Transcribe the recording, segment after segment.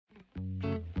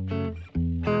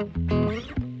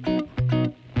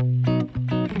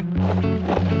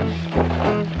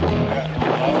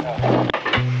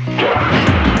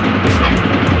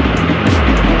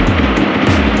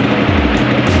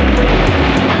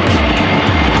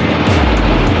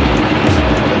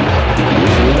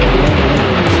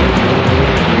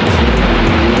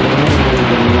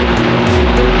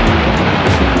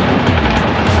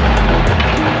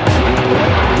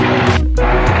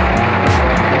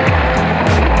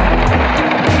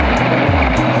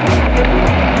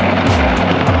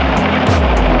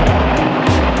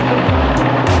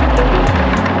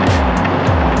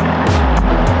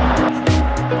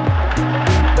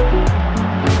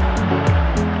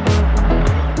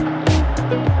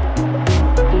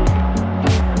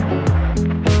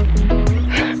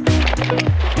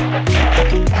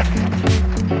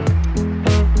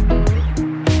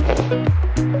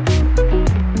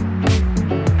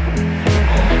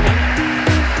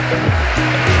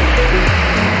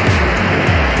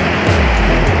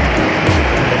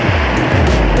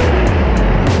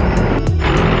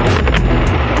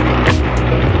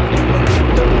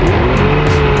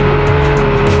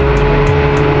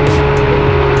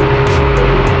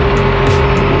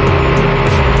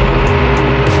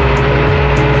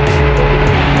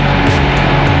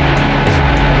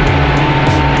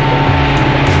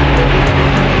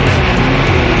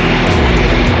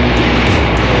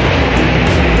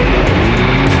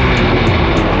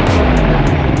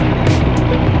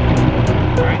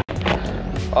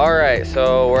Alright,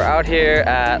 so we're out here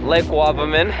at Lake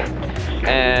Wabamun,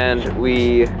 and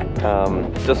we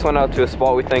just went out to a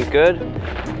spot we think good,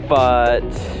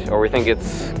 or we think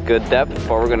it's good depth,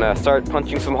 but we're gonna start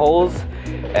punching some holes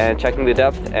and checking the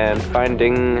depth and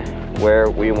finding where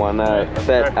we wanna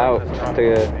set out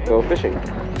to go fishing.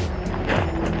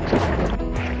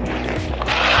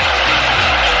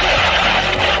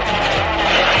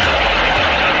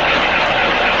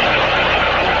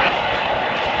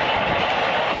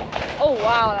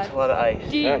 Wow, that's a lot of ice.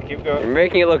 Yeah, keep going. You're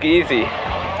making it look easy.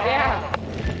 Yeah.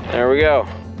 There we go.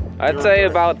 I'd say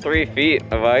about 3 feet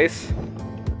of ice.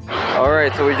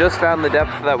 Alright, so we just found the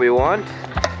depth that we want.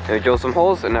 And we drilled some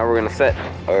holes, and now we're gonna set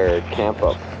our camp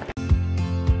up.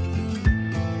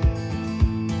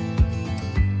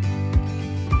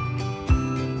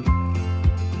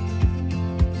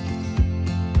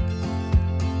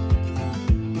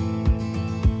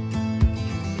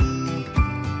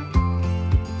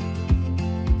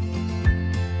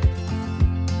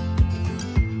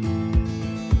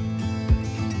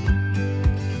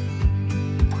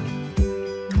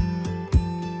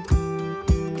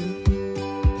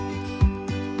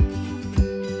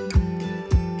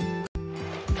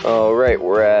 Alright,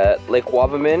 we're at Lake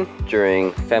Wabamun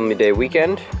during Family Day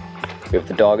weekend. We have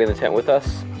the dog in the tent with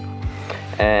us,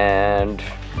 and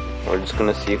we're just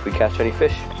gonna see if we catch any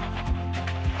fish.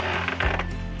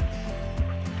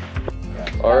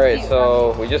 Alright,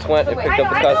 so we just went and picked up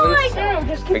the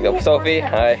cousins. Picked up Sophie,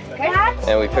 hi.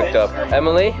 And we picked up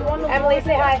Emily. Emily,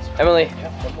 say hi. Emily,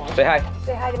 say hi.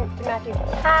 Say hi to Matthew.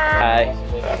 Hi.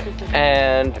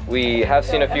 And we have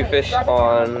seen a few fish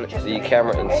on the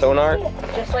camera and sonar.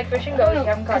 Just like fishing goes, you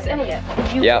haven't caught any yet.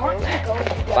 Yep.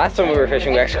 Last time we were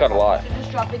fishing, we actually caught a lot.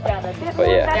 But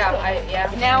yeah.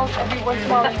 Yeah. Now every once in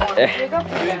a while you want to dig up.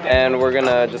 And we're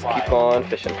gonna just keep on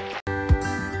fishing.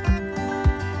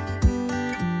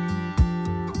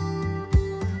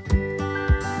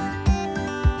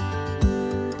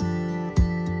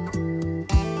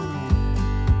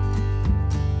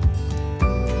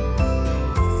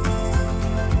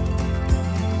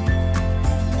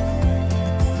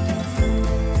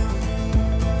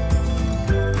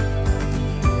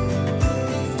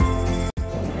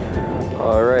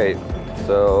 Alright,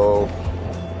 so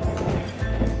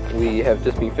we have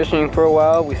just been fishing for a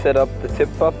while. We set up the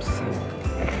tip-ups,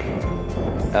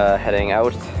 heading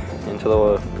out into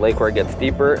the lake where it gets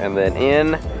deeper and then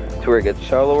in to where it gets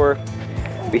shallower.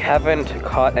 We haven't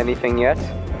caught anything yet.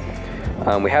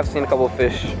 We have seen a couple of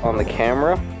fish on the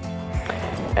camera,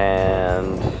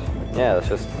 and yeah, that's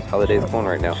just how the day's going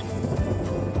right now.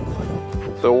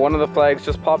 So one of the flags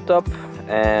just popped up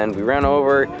and we ran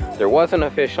over. There wasn't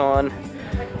a fish on,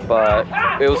 but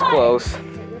it was close.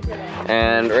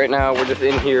 And right now we're just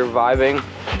in here vibing,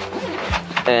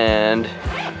 and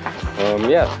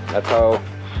yeah,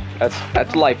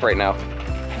 that's life right now.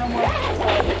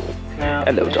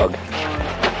 Hello, dog.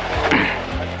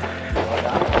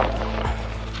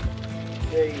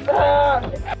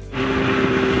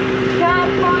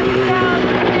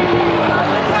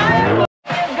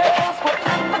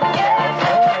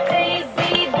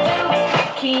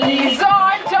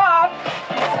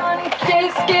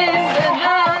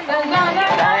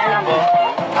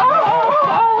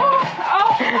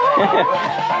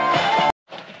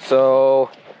 So,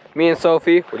 me and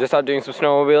Sophie, we're just out doing some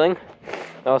snowmobiling.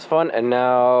 That was fun, and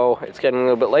now it's getting a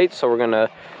little bit late, so we're gonna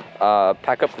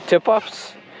pack up the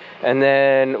tip-ups, and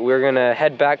then we're gonna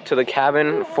head back to the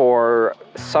cabin for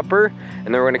supper, and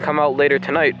then we're gonna come out later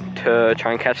tonight to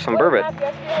try and catch some burbot.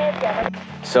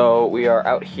 So we are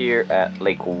out here at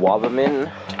Lake Wabamun,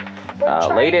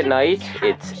 late at night.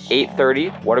 It's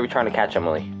 8:30. What are we trying to catch,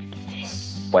 Emily?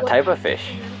 What type of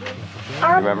fish?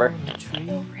 Remember?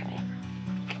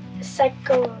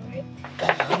 Psycho.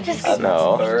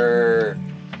 No.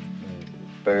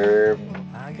 Burgle.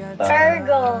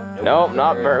 Nope,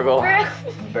 not burgle.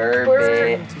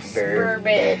 Burbot.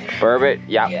 Burbot.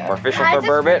 Yeah, we're fishing for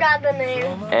burbot. Forgot the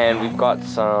name. And we've got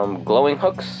some glowing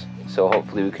hooks, so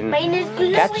hopefully we can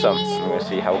catch some. We're gonna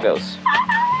see how it goes.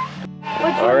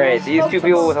 Alright, these two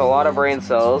people with a lot of brain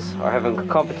cells are having a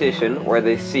competition where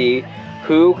they see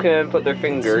who can put their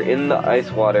finger in the ice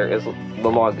water is the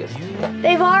longest.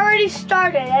 They've already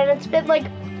started, and it's been like...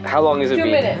 How long has it been?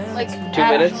 2 minutes. Like 2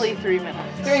 minutes? 3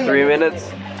 minutes. 3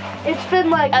 minutes? It's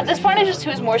been like... At this point, it's just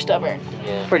who's more stubborn.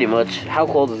 Yeah. Pretty much. How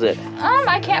cold is it?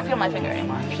 I can't feel my finger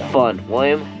anymore. So. Fun.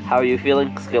 William, how are you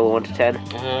feeling? Scale of 1 to 10?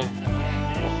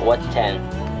 What's 10?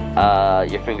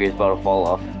 Your finger is about to fall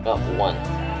off. Oh, 1.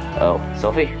 Oh,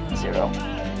 Sophie? 0.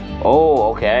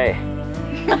 Oh, okay.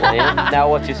 William, now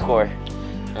what's your score?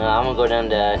 I'm gonna go down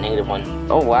to -1.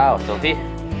 Oh wow, Sophie?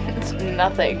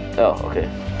 Nothing. Oh, okay.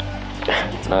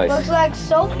 Nice. Looks like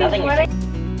Sophie's Nothing. wedding.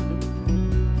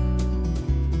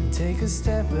 Take a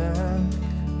step back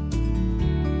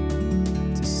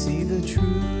to see the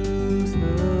truth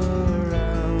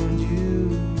around you.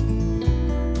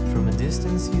 From a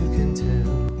distance you can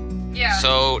tell. Yeah.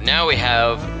 So now we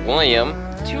have William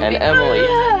and Emily,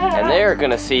 and they're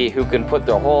gonna see who can put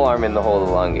their whole arm in the hole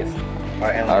the longest. All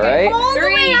right. All the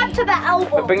way up to the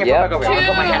elbow. Bring your Yep. foot back over here. I'll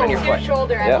put my hand on your Your foot.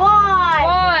 shoulder. Yep. One.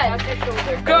 One.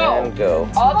 Go. And go.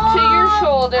 Up to your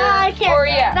shoulder. I can't. Or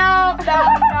yeah. No,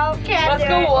 can't Let's do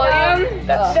go, it. William.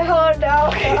 That's No.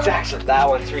 it's actually that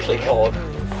one's really cold.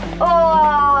 Oh.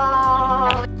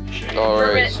 All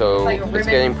right. Ribbon. So Like a it's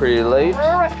ribbon. getting pretty late.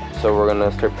 So we're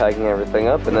gonna start packing everything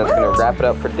up, and that's gonna wrap it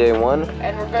up for day one.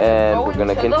 And we're gonna, And go we're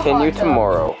gonna into the continue hot tub.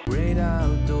 tomorrow. Great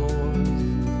outdoors,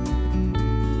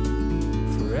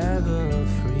 forever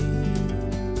free.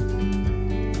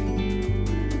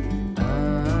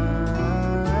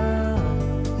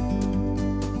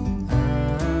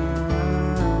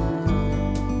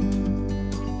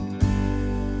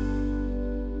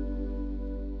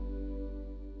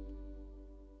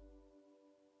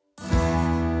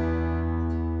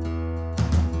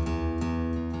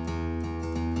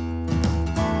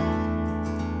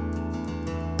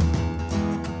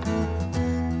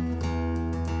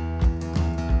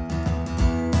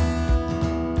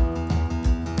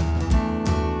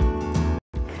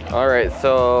 All right,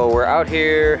 so we're out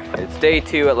here. It's day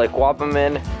 2 at Lake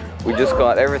Wabamun. We just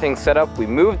got everything set up. We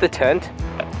moved the tent.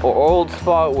 Our old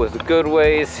spot was a good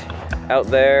ways out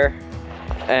there.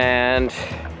 And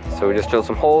so we just drilled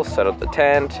some holes, set up the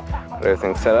tent, got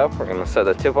everything set up. We're gonna set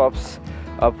the tip-ups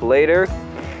up later.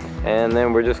 And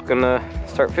then we're just gonna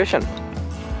start fishing.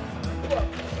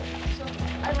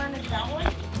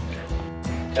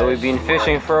 So we've been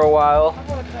fishing for a while.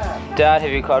 Dad,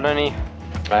 have you caught any?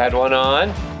 I had one on,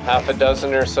 half a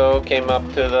dozen or so came up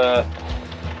to the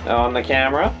on the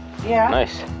camera. Yeah.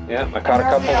 Nice. Yeah, I caught a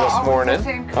couple this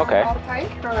morning. Okay.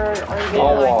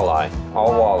 All walleye.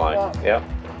 All walleye. Yep.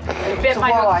 It's a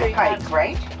walleye pike,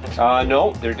 right?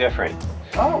 No, they're different.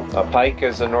 Oh. A pike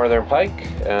is a northern pike,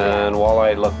 and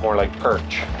walleye look more like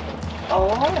perch.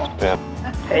 Oh. Yeah.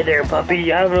 Hey there, puppy.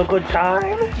 You having a good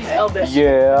time? He's Elvis.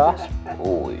 Yeah.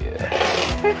 Oh yeah.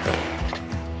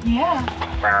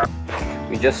 Yeah.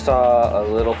 We just saw a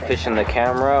little fish in the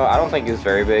camera. I don't think he's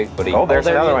very big, but he. Oh, there's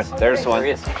there another he is. one. There's one. There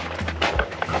he is.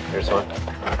 There's one.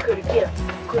 Couldn't get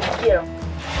him. Couldn't get him.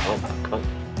 Oh, come on.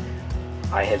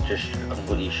 I have just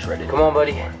completely shredded. Come on,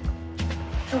 buddy. No,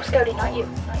 Scouty, not you.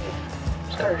 Not you.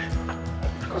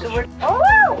 Scouty. So we're. Oh,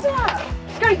 yeah.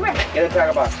 Scouty, come here. Get a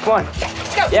tackle box. Come on.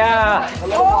 Scouty. Yeah. A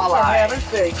little Oh, for walleye. heaven's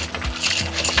sake.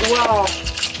 Wow.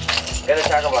 Get a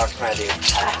tackle box, my dude.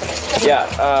 Yeah.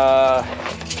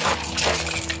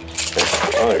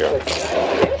 Oh, there you go.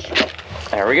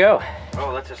 There we go.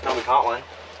 Oh, let's just know we caught one.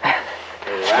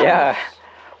 Yeah.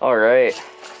 All right.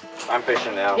 I'm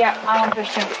fishing now. Yeah, I want to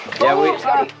fish too. Yeah, we.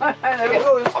 There we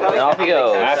go. And off he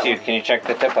goes. Matthew, can you check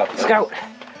the tip up? Scout.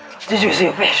 Did you see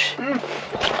a fish?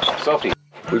 Sophie.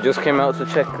 We just came out to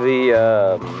check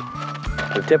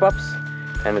the tip-ups,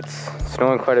 and it's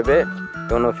snowing quite a bit.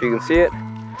 Don't know if you can see it,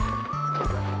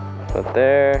 but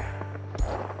there,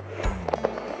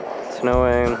 it's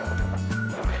snowing,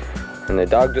 and the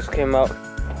dog just came out.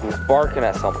 He was barking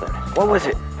at something. What was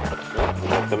it?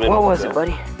 What was it,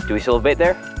 buddy? Do we still have bait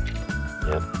there?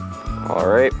 Yep. All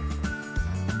right.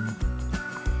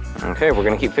 Okay, we're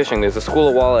gonna keep fishing. There's a school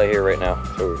of walleye here right now,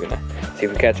 so we're gonna see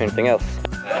if we catch anything else.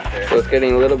 So it's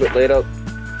getting a little bit late out,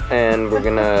 and we're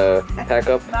gonna pack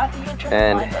up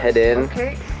and head in,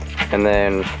 Okay. and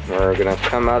then we're gonna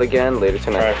come out again later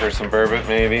Try tonight. for some burbot,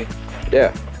 maybe.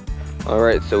 Yeah. All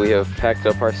right, so we have packed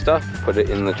up our stuff, put it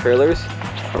in the trailers.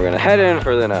 We're gonna head in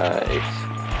for the night.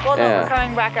 Well, no, Yeah. we're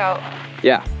coming back out.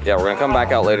 Yeah, we're gonna come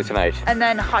back out later tonight. And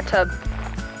then hot tub.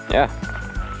 Yeah.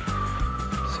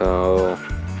 So,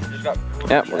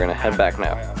 yeah, we're gonna head back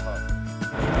now.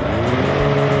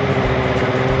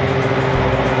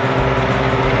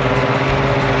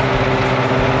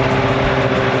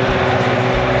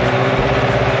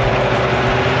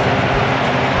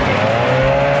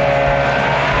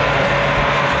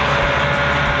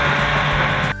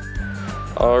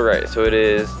 All right, so it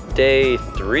is day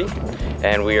 3,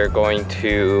 and we are going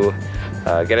to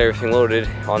get everything loaded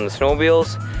on the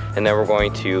snowmobiles, and then we're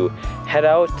going to head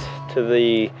out to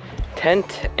the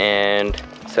tent and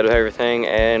set up everything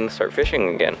and start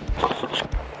fishing again.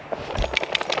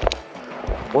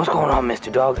 What's going on,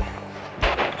 Mr. Dog?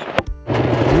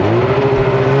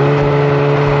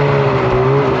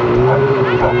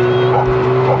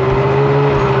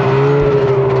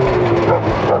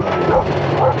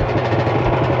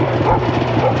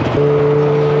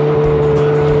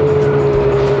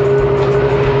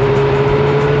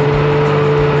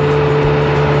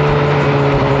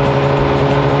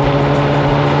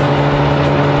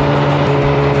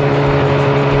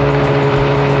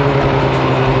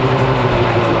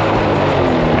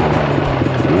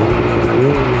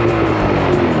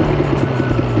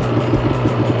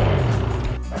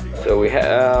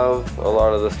 have a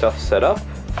lot of the stuff set up.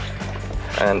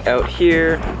 And out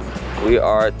here, we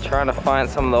are trying to find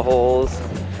some of the holes.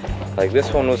 Like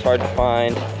this one was hard to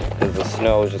find because the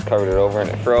snow just covered it over and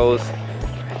it froze.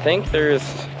 I think there's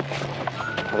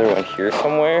another one here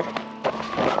somewhere.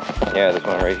 Yeah, there's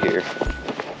one right here.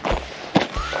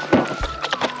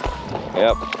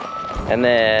 Yep. And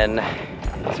then,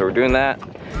 so we're doing that.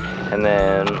 And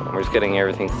then we're just getting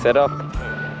everything set up.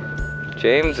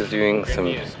 James is doing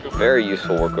some very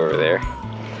useful work over there.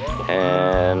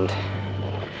 And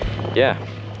yeah.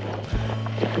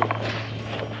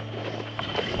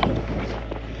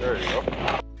 There you go.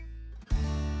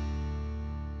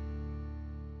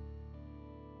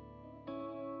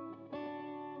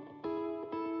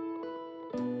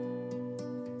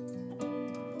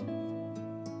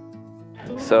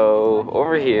 So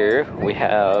over here we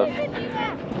have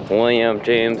William,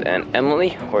 James, and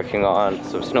Emily working on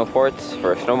some snow forts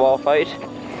for a snowball fight.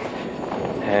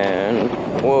 And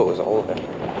whoa, there's a hole there.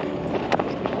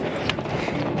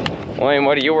 William,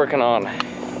 what are you working on?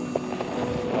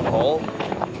 A hole?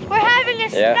 We're having a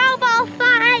snowball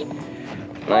fight.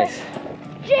 Nice.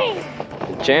 James.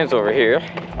 James over here.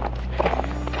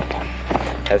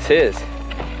 That's his.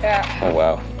 Yeah. Oh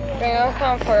wow. Been working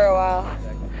on for a while.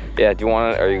 Yeah, do you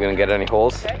want to, are you going to get any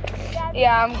holes?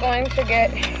 Yeah, I'm going to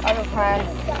get, I have a plan.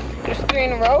 There's 3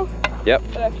 in a row. Yep.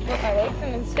 So I can put my legs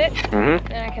in and sit.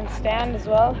 Mm-hmm. And I can stand as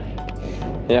well.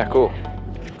 Yeah, cool.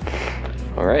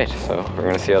 Alright, so we're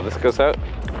going to see how this goes out.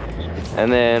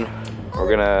 And then we're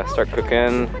going to start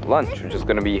cooking lunch, which is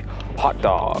going to be hot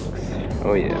dogs.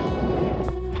 Oh yeah.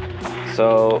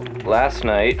 So last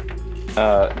night,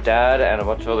 Dad and a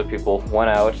bunch of other people went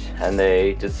out and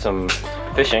they did some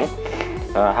fishing.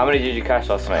 How many did you catch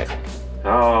last night?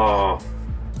 Oh,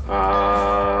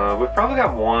 we probably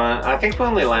got one. I think we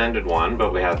only landed one,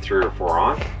 but we had 3 or 4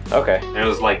 on. Okay. And it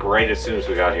was like right as soon as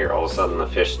we got here, all of a sudden the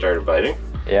fish started biting.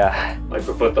 Yeah. Like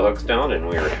we put the hooks down and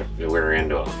we were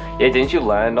into them. Yeah, didn't you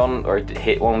land on or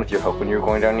hit one with your hook when you were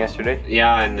going down yesterday?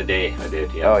 Yeah, in the day I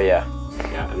did. Yeah. Oh yeah.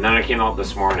 Yeah, and then I came out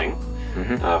this morning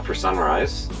for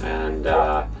sunrise, and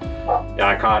yeah,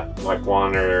 I caught like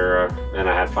one and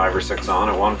I had 5 or 6 on.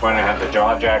 At one point I had the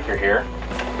jaw jacker here.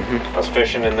 I was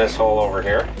fishing in this hole over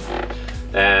here,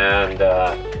 and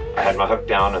I had my hook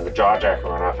down and the jaw jacker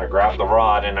went off. I grabbed the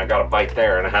rod and I got a bite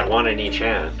there, and I had one in each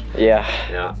hand. Yeah.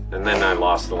 Yeah, and then I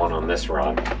lost the one on this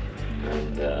rod,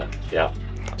 and yeah.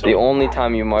 So, the only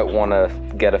time you might want to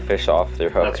get a fish off their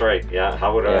hook. that's right. Yeah,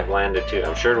 how would I have landed too?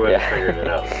 I'm sure we would have figured it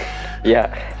out.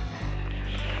 Yeah.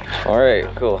 All right.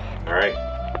 Cool. All right.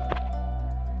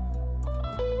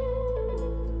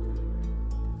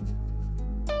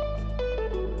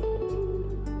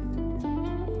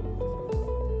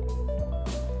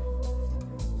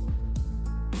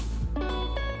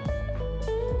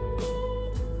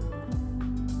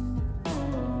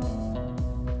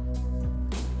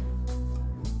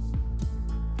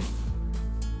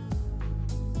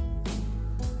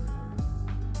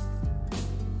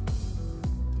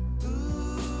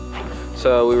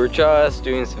 So we were just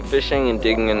doing some fishing and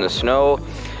digging in the snow,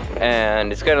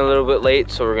 and it's getting a little bit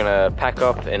late, so we're gonna pack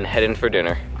up and head in for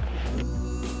dinner.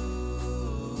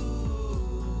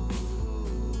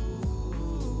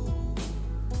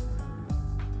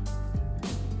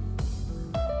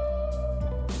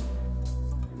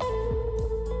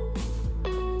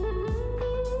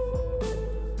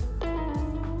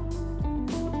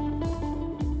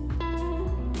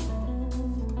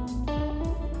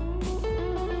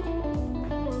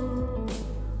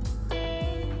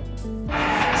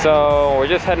 So we're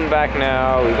just heading back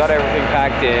now. We got everything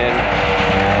packed in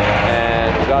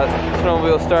and we got the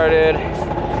snowmobile started.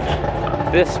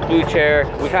 This blue chair,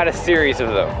 we've had a series of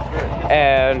them,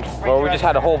 and well, we just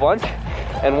had a whole bunch,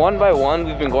 and one by one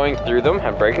we've been going through them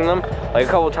and breaking them. Like a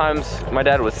couple times my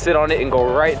dad would sit on it and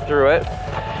go right through it,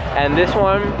 and this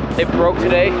one, it broke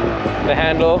today. The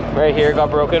handle right here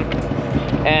got broken,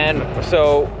 and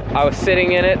so I was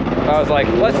sitting in it. I was like,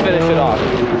 let's finish it off.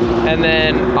 And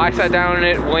then I sat down in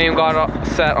it, William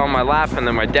sat on my lap, and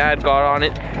then my dad got on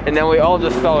it, and then we all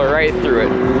just fell right through it.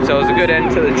 So it was a good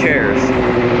end to the chairs.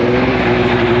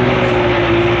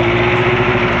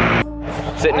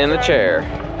 Sitting in the chair.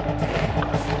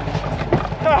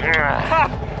 Oh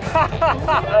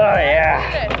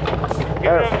yeah.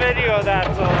 Give me a video of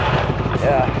that, so.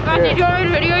 Yeah. Did you want me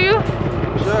to video you?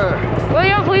 Sure.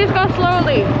 William, please go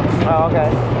slowly. Oh, okay.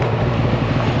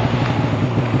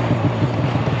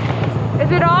 Is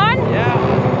it on? Yeah.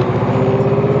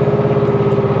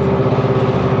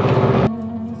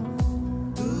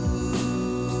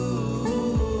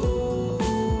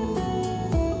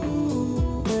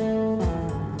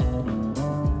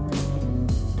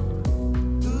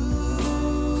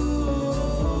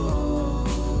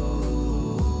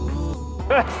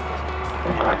 You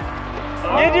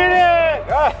did it!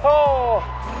 Oh!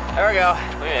 There we go.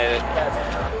 We made it.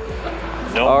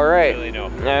 Nope, All right, really no.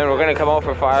 and we're gonna come out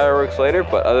for fireworks later,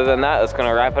 but other than that, that's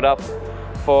gonna wrap it up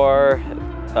for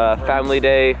Family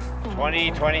Day.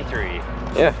 2023.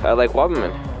 Yeah, at Lake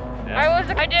Wabamun. I was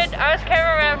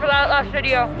cameraman for that last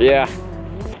video. Yeah,